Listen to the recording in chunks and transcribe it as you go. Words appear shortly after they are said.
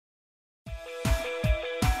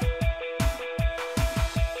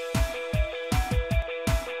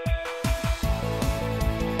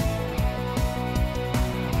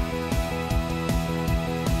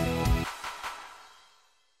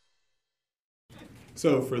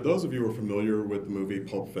So for those of you who are familiar with the movie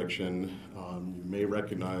Pulp Fiction, you may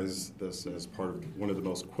recognize this as part of one of the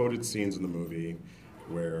most quoted scenes in the movie,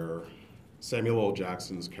 where Samuel L.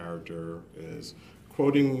 Jackson's character is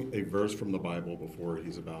quoting a verse from the Bible before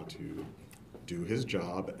he's about to do his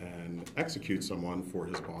job and execute someone for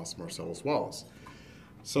his boss, Marcellus Wallace.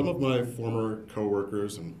 Some of my former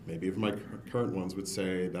coworkers, and maybe even my current ones, would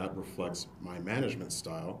say that reflects my management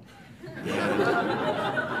style. And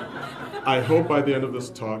I hope by the end of this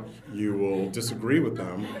talk you will disagree with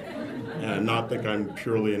them and not think I'm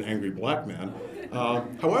purely an angry black man.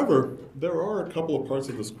 However, there are a couple of parts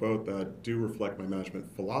of this quote that do reflect my management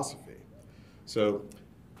philosophy. So,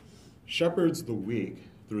 shepherds the weak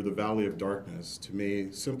through the valley of darkness, to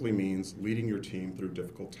me, simply means leading your team through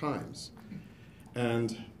difficult times.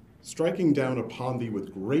 And striking down upon thee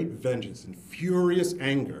with great vengeance and furious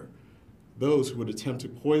anger those who would attempt to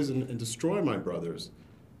poison and destroy my brothers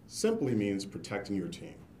simply means protecting your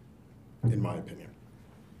team, in my opinion.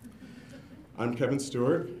 I'm Kevin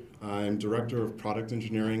Stewart. I'm Director of Product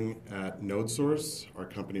Engineering at NodeSource. Our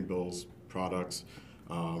company builds products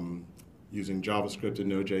using JavaScript and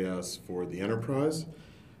Node.js for the enterprise.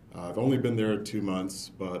 I've only been there 2 months,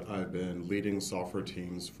 but I've been leading software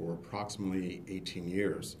teams for approximately 18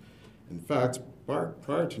 years. In fact,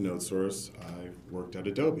 prior to NodeSource, I worked at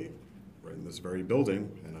Adobe, right in this very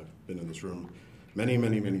building, and I've been in this room many,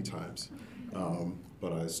 many, many times.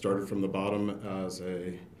 But I started from the bottom as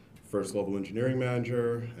a first-level engineering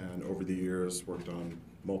manager, and over the years worked on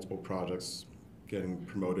multiple projects, getting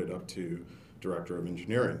promoted up to Director of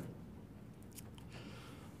Engineering.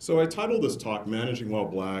 So I titled this talk, Managing While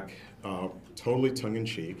Black, totally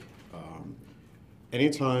tongue-in-cheek.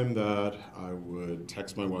 Anytime that I would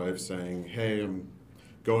text my wife saying, hey, I'm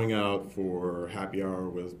going out for happy hour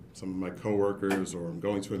with some of my coworkers, or I'm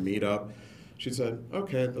going to a meetup, she said,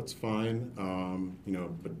 okay, that's fine,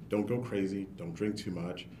 but don't go crazy, don't drink too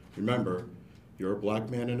much. Remember, you're a black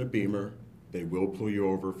man in a Beamer, they will pull you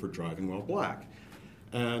over for driving while black.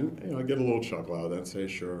 And I get a little chuckle out of that and say,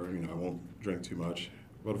 sure, I won't drink too much.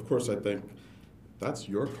 But of course I think, that's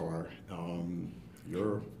your car.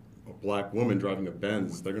 You're a black woman driving a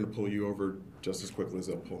Benz, they're gonna pull you over just as quickly as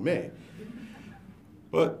they'll pull me.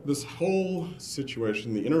 But this whole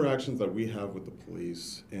situation, the interactions that we have with the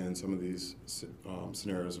police in some of these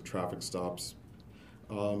scenarios of traffic stops,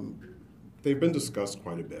 they've been discussed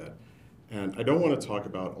quite a bit. And I don't want to talk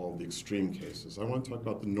about all the extreme cases. I want to talk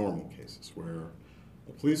about the normal cases where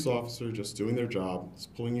a police officer just doing their job is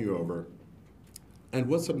pulling you over, and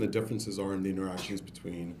what some of the differences are in the interactions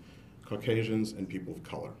between Caucasians and people of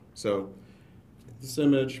color. So this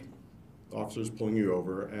image, the officer's pulling you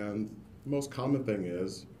over, and the most common thing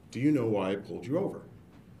is, do you know why I pulled you over?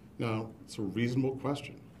 Now, it's a reasonable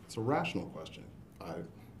question. It's a rational question.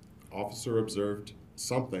 Officer observed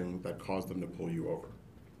something that caused them to pull you over.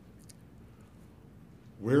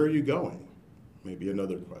 Where are you going? Maybe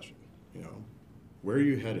another question. Where are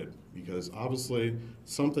you headed? Because obviously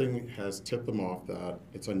something has tipped them off that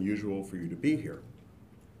it's unusual for you to be here.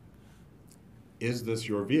 Is this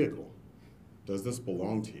your vehicle? Does this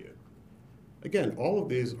belong to you? Again, all of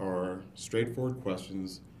these are straightforward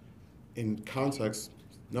questions. In context,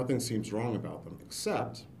 nothing seems wrong about them,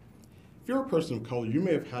 except if you're a person of color, you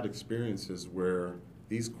may have had experiences where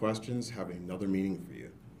these questions have another meaning for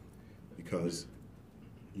you, because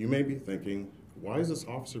you may be thinking, why is this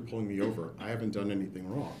officer pulling me over? I haven't done anything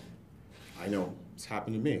wrong. I know it's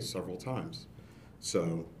happened to me several times.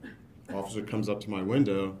 So, officer comes up to my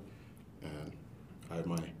window, and I have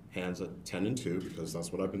my hands at 10 and 2, because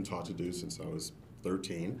that's what I've been taught to do since I was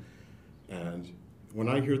 13. And when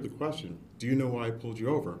I hear the question, do you know why I pulled you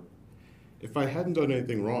over? If I hadn't done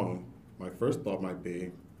anything wrong, my first thought might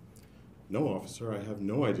be, no, officer, I have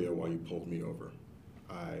no idea why you pulled me over.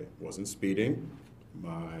 I wasn't speeding,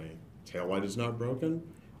 my taillight is not broken,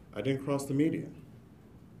 I didn't cross the median.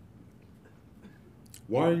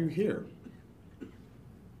 Why are you here?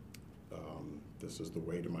 This is the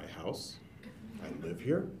way to my house. I live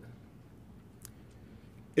here.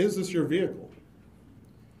 Is this your vehicle?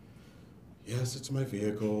 Yes, it's my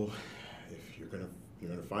vehicle. If you're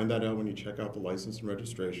gonna find that out when you check out the license and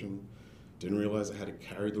registration. Didn't realize I had to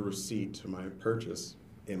carry the receipt to my purchase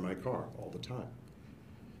in my car all the time.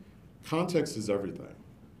 Context is everything.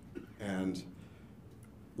 And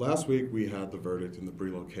last week we had the verdict in the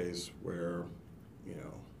Brillo case where,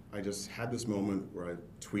 I just had this moment where I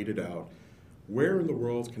tweeted out, where in the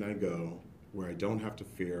world can I go where I don't have to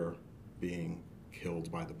fear being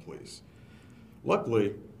killed by the police?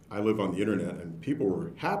 Luckily, I live on the internet, and people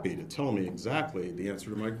were happy to tell me exactly the answer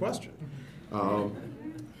to my question.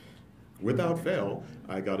 without fail,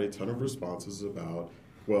 I got a ton of responses about,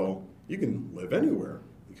 well, you can live anywhere,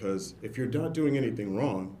 because if you're not doing anything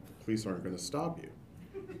wrong, the police aren't going to stop you.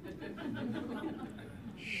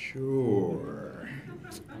 Sure.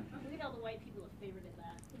 Look at all the white people have favorited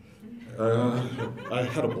that. I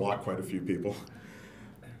had to block quite a few people.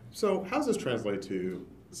 So how does this translate to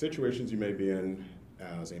situations you may be in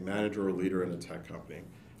as a manager or leader in a tech company?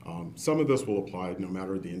 Some of this will apply no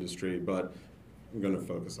matter the industry, but I'm going to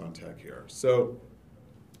focus on tech here. So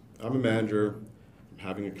I'm a manager, I'm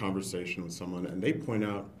having a conversation with someone, and they point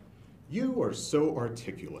out, you are so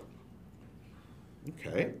articulate.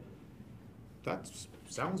 Okay, that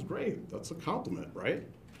sounds great. That's a compliment, right?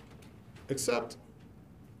 Except,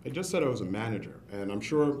 I just said I was a manager, and I'm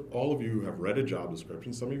sure all of you have read a job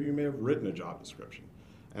description. Some of you may have written a job description.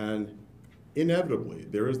 And inevitably,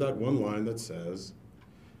 there is that one line that says,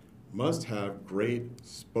 must have great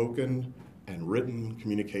spoken and written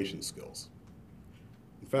communication skills.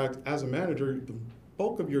 In fact, as a manager, the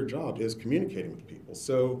bulk of your job is communicating with people.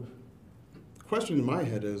 So the question in my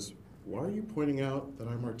head is, why are you pointing out that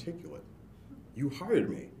I'm articulate? You hired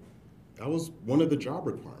me. That was one of the job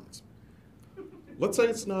requirements. Let's say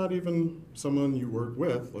it's not even someone you work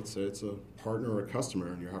with. Let's say it's a partner or a customer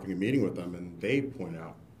and you're having a meeting with them and they point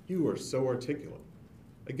out, you are so articulate.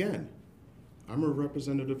 Again, I'm a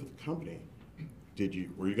representative of the company.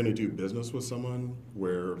 Were you going to do business with someone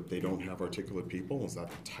where they don't have articulate people? Is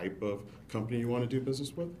that the type of company you want to do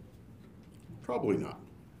business with? Probably not.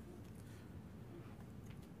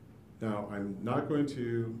 Now, I'm not going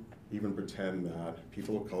to even pretend that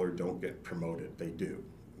people of color don't get promoted. They do.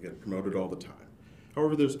 They get promoted all the time.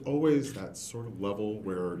 However, there's always that sort of level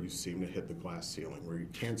where you seem to hit the glass ceiling, where you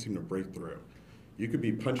can't seem to break through. You could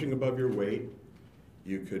be punching above your weight.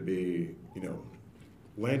 You could be,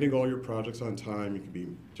 landing all your projects on time. You could be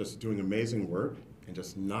just doing amazing work and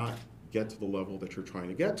just not get to the level that you're trying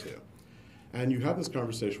to get to. And you have this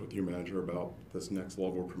conversation with your manager about this next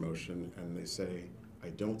level of promotion, and they say, I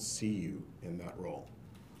don't see you in that role.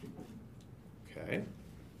 Okay?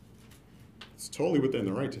 It's totally within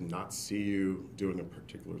the right to not see you doing a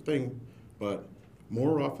particular thing, but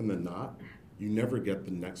more often than not, you never get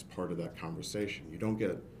the next part of that conversation. You don't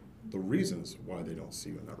get the reasons why they don't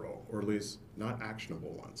see you in that role, or at least not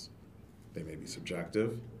actionable ones. They may be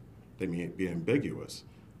subjective, they may be ambiguous,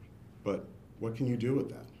 but what can you do with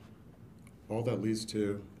that? All that leads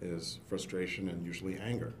to is frustration and usually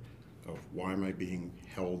anger of why am I being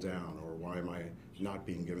held down, or why am I not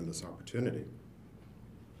being given this opportunity?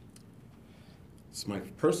 It's my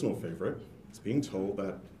personal favorite. It's being told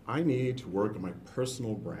that I need to work on my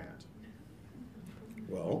personal brand.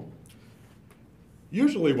 Well,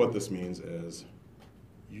 usually what this means is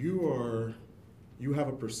you have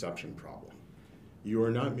a perception problem. You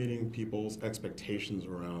are not meeting people's expectations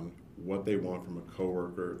around what they want from a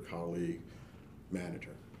coworker, colleague,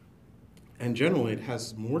 manager. And generally, it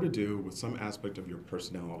has more to do with some aspect of your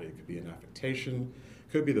personality. It could be an affectation,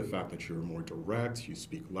 it could be the fact that you're more direct, you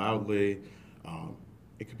speak loudly.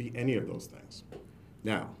 It could be any of those things.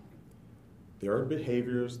 Now, there are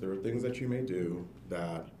behaviors, there are things that you may do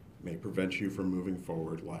that may prevent you from moving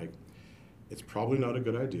forward, like it's probably not a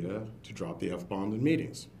good idea to drop the F-bomb in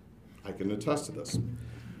meetings. I can attest to this.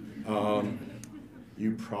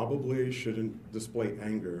 You probably shouldn't display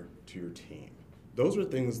anger to your team. Those are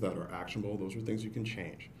things that are actionable, those are things you can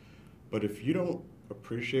change. But if you don't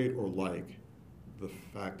appreciate or like the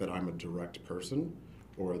fact that I'm a direct person,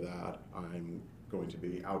 or that I'm going to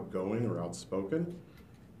be outgoing or outspoken,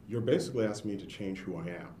 you're basically asking me to change who I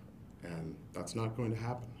am, and that's not going to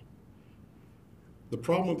happen. The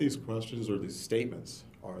problem with these questions or these statements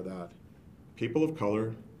are that people of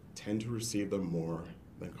color tend to receive them more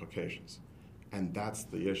than Caucasians, and that's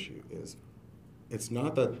the issue. It's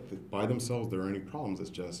not that by themselves there are any problems, it's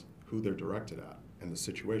just who they're directed at and the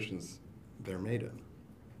situations they're made in.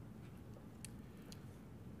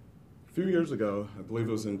 A few years ago, I believe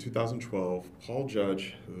it was in 2012, Paul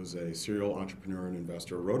Judge, who's a serial entrepreneur and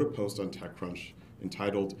investor, wrote a post on TechCrunch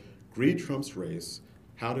entitled Greed Trumps Race,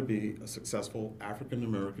 How to Be a Successful African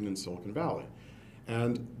American in Silicon Valley.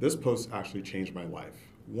 And this post actually changed my life.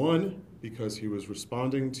 One, because he was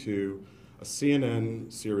responding to a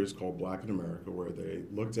CNN series called Black in America, where they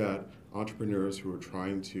looked at entrepreneurs who were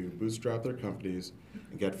trying to bootstrap their companies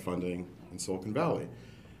and get funding in Silicon Valley.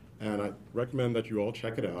 And I recommend that you all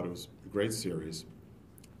check it out. It was a great series.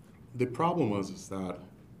 The problem is that,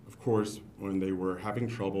 of course, when they were having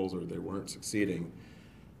troubles or they weren't succeeding,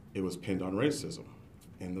 it was pinned on racism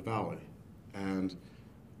in the Valley. And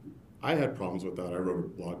I had problems with that. I wrote a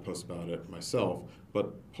blog post about it myself,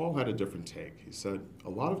 but Paul had a different take. He said, a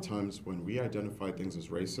lot of times when we identify things as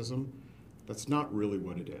racism, That's not really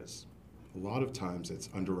what it is. A lot of times it's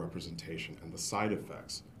underrepresentation and the side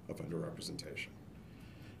effects of underrepresentation.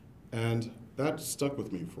 And that stuck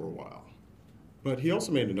with me for a while. But he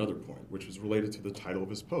also made another point, which was related to the title of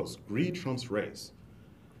his post, Greed Trumps Race.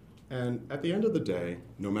 And at the end of the day,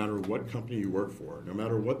 no matter what company you work for, no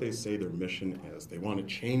matter what they say their mission is, they want to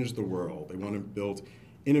change the world, they want to build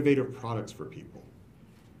innovative products for people.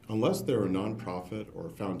 Unless they're a nonprofit or a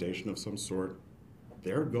foundation of some sort,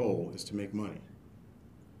 their goal is to make money.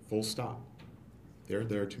 Full stop. They're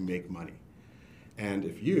there to make money. And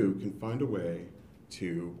if you can find a way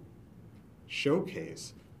to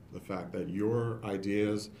showcase the fact that your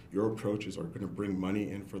ideas, your approaches are going to bring money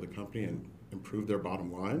in for the company and improve their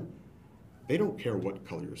bottom line, they don't care what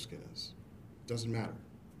color your skin is. It doesn't matter.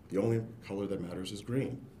 The only color that matters is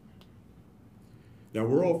green. Now,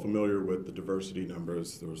 we're all familiar with the diversity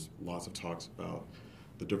numbers. There was lots of talks about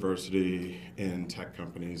the diversity in tech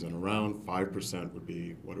companies, and around 5% would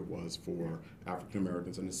be what it was for African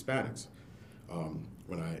Americans and Hispanics.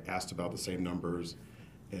 When I asked about the same numbers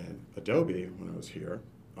in Adobe when I was here,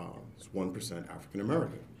 it's 1% African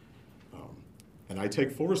American. And I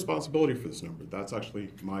take full responsibility for this number. That's actually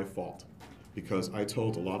my fault, because I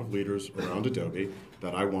told a lot of leaders around Adobe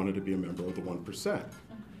that I wanted to be a member of the 1%.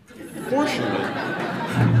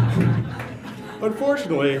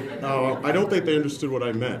 Unfortunately, I don't think they understood what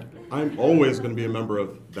I meant. I'm always going to be a member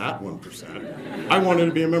of that 1%. I wanted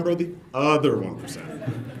to be a member of the other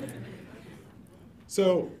 1%.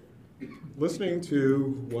 So, listening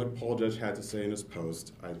to what Paul Judge had to say in his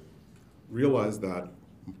post, I realized that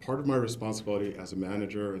part of my responsibility as a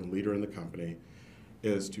manager and leader in the company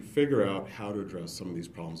is to figure out how to address some of these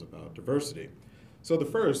problems about diversity. So the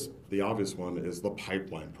first, the obvious one, is the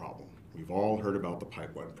pipeline problem. We've all heard about the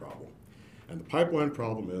pipeline problem. And the pipeline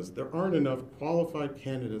problem is there aren't enough qualified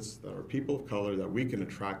candidates that are people of color that we can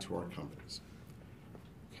attract to our companies.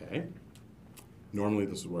 Okay? Normally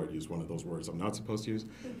this is where I'd use one of those words I'm not supposed to use.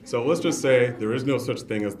 So let's just say there is no such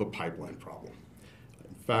thing as the pipeline problem.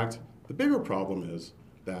 In fact, the bigger problem is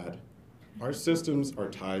that our systems are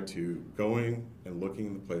tied to going and looking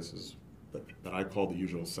in the places that I call the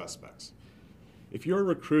usual suspects. If you're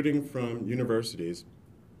recruiting from universities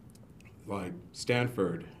like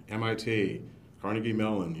Stanford, MIT, Carnegie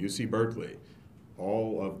Mellon, UC Berkeley,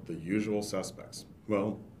 all of the usual suspects,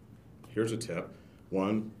 well, here's a tip.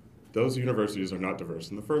 One, those universities are not diverse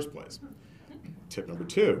in the first place. Tip number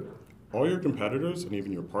two, all your competitors and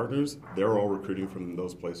even your partners, they're all recruiting from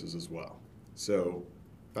those places as well. So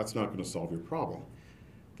that's not going to solve your problem.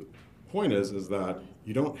 The point is that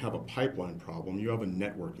you don't have a pipeline problem, you have a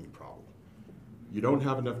networking problem. You don't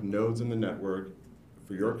have enough nodes in the network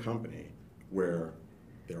for your company where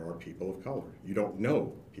there are people of color. You don't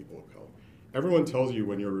know people of color. Everyone tells you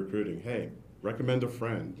when you're recruiting, hey, recommend a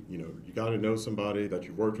friend. You got to know somebody that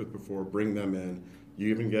you've worked with before, bring them in. You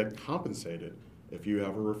even get compensated if you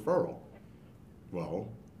have a referral. Well,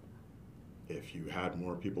 if you had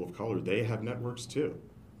more people of color, they have networks too.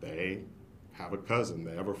 They have a cousin,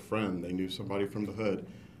 they have a friend, they knew somebody from the hood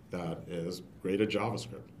that is great at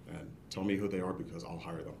JavaScript, and tell me who they are because I'll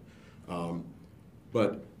hire them.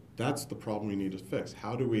 But that's the problem we need to fix.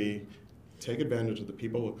 How do we take advantage of the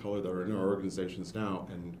people of color that are in our organizations now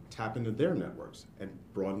and tap into their networks and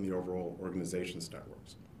broaden the overall organization's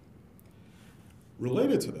networks?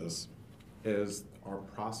 Related to this is our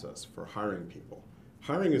process for hiring people.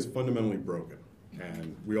 Hiring is fundamentally broken,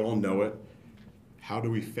 and we all know it. How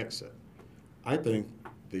do we fix it? I think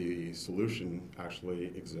the solution actually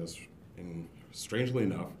exists in, strangely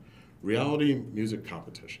enough, reality music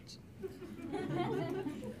competitions.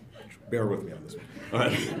 Bear with me on this one. All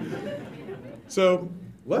right. So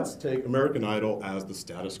let's take American Idol as the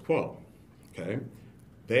status quo. Okay?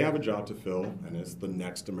 They have a job to fill, and it's the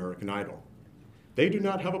next American Idol. They do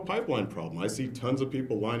not have a pipeline problem. I see tons of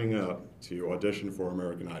people lining up to audition for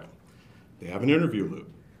American Idol. They have an interview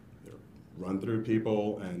loop. They're run through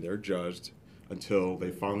people, and they're judged until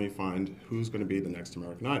they finally find who's going to be the next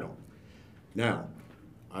American Idol. Now,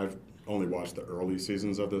 I've only watched the early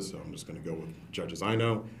seasons of this, so I'm just going to go with judges I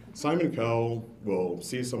know. Simon Cowell will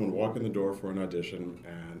see someone walk in the door for an audition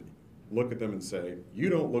and look at them and say, "You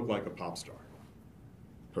don't look like a pop star."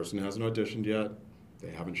 Person hasn't auditioned yet. They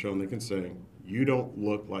haven't shown they can sing. "You don't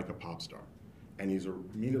look like a pop star." And he's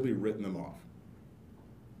immediately written them off.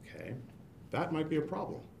 Okay, that might be a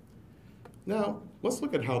problem. Now, let's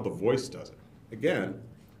look at how The Voice does it. Again,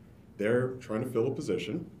 they're trying to fill a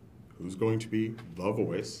position. Who's going to be The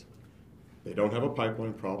Voice? They don't have a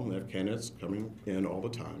pipeline problem. They have candidates coming in all the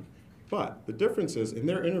time. But the difference is, in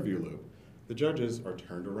their interview loop, the judges are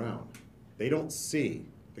turned around. They don't see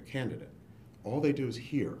the candidate. All they do is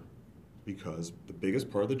hear. because the biggest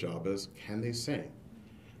part of the job is, can they sing?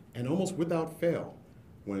 And almost without fail,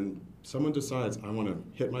 when someone decides, I want to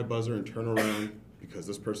hit my buzzer and turn around because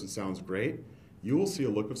this person sounds great, you will see a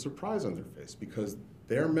look of surprise on their face because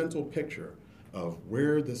their mental picture of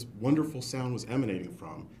where this wonderful sound was emanating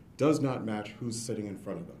from does not match who's sitting in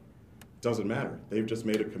front of them. Doesn't matter. They've just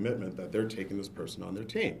made a commitment that they're taking this person on their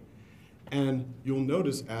team. And you'll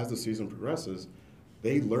notice as the season progresses,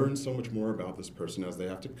 they learn so much more about this person as they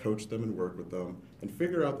have to coach them and work with them and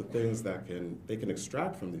figure out the things that they can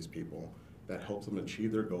extract from these people that helps them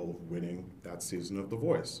achieve their goal of winning that season of The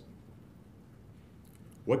Voice.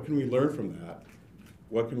 What can we learn from that?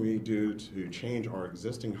 What can we do to change our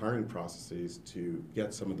existing hiring processes to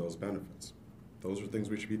get some of those benefits? Those are things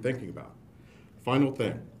we should be thinking about. Final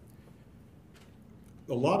thing.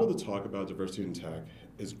 A lot of the talk about diversity in tech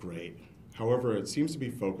is great. However, it seems to be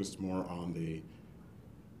focused more on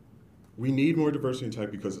we need more diversity in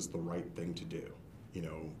tech because it's the right thing to do. You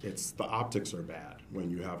know, the optics are bad when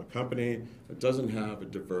you have a company that doesn't have a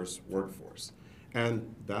diverse workforce.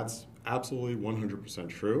 And that's absolutely 100%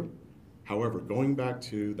 true. However, going back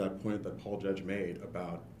to that point that Paul Judge made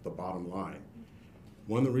about the bottom line,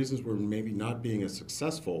 one of the reasons we're maybe not being as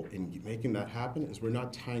successful in making that happen is we're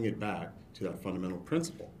not tying it back to that fundamental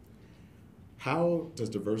principle. How does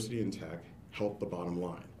diversity in tech help the bottom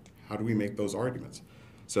line? How do we make those arguments?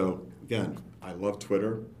 So again, I love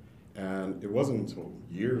Twitter, and it wasn't until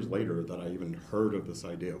years later that I even heard of this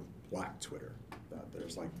idea of Black Twitter, that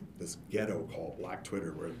there's like this ghetto called Black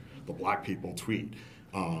Twitter where the black people tweet.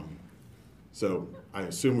 So I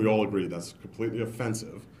assume we all agree that's completely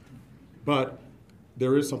offensive, but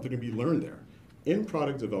there is something to be learned there. In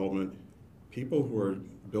product development, people who are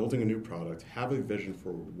building a new product have a vision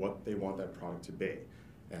for what they want that product to be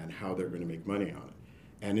and how they're going to make money on it.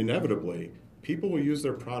 And inevitably, people will use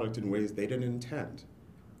their product in ways they didn't intend.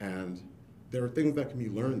 And there are things that can be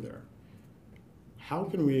learned there. How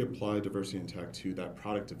can we apply diversity in tech to that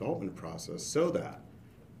product development process so that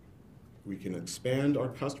we can expand our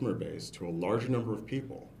customer base to a larger number of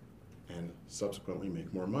people and subsequently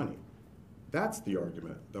make more money? That's the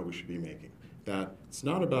argument that we should be making. That it's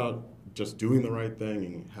not about just doing the right thing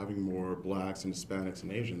and having more blacks and Hispanics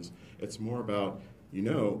and Asians. It's more about,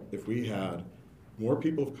 if we had more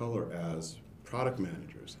people of color as product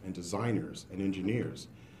managers and designers and engineers,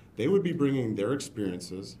 they would be bringing their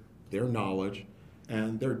experiences, their knowledge,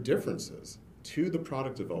 and their differences to the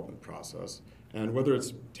product development process. And whether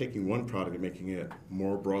it's taking one product and making it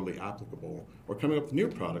more broadly applicable or coming up with new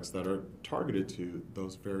products that are targeted to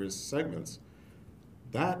those various segments,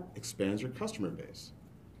 that expands your customer base.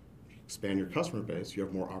 If you expand your customer base, you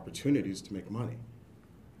have more opportunities to make money.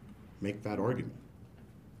 Make that argument.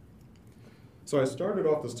 So I started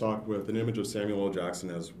off this talk with an image of Samuel L. Jackson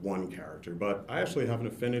as one character, but I actually have an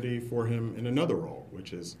affinity for him in another role,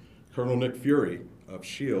 which is Colonel Nick Fury of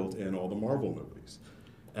S.H.I.E.L.D. in all the Marvel movies.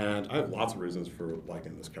 And I have lots of reasons for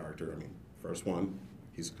liking this character. I mean, first one,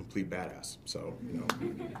 he's a complete badass, so,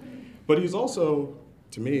 But he's also,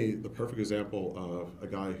 to me, the perfect example of a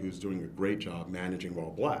guy who's doing a great job managing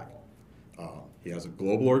while black. He has a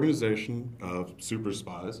global organization of super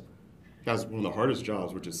spies. He has one of the hardest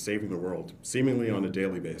jobs, which is saving the world, seemingly on a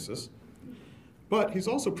daily basis. But he's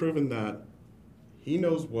also proven that he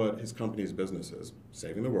knows what his company's business is,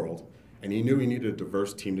 saving the world, and he knew he needed a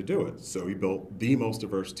diverse team to do it. So he built the most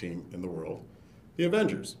diverse team in the world, the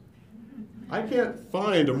Avengers. I can't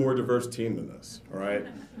find a more diverse team than this, all right?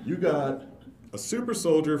 You got a super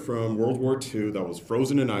soldier from World War II that was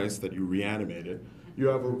frozen in ice that you reanimated. You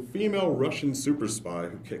have a female Russian super spy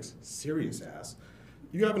who kicks serious ass.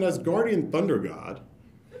 You have an Asgardian thunder god.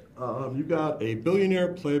 You got a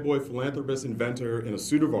billionaire playboy philanthropist inventor in a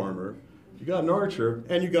suit of armor. You got an archer,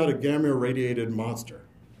 and you got a gamma-irradiated monster.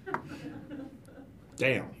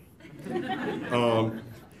 Damn.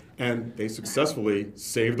 And they successfully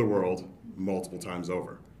saved the world multiple times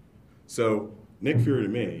over. So Nick Fury to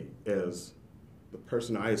me is the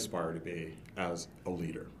person I aspire to be as a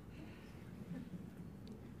leader.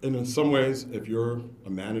 And in some ways, if you're a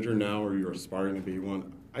manager now or you're aspiring to be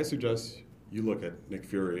one, I suggest you look at Nick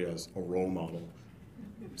Fury as a role model,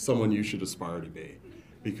 someone you should aspire to be,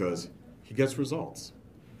 because he gets results.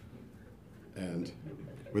 And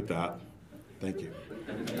with that, thank you.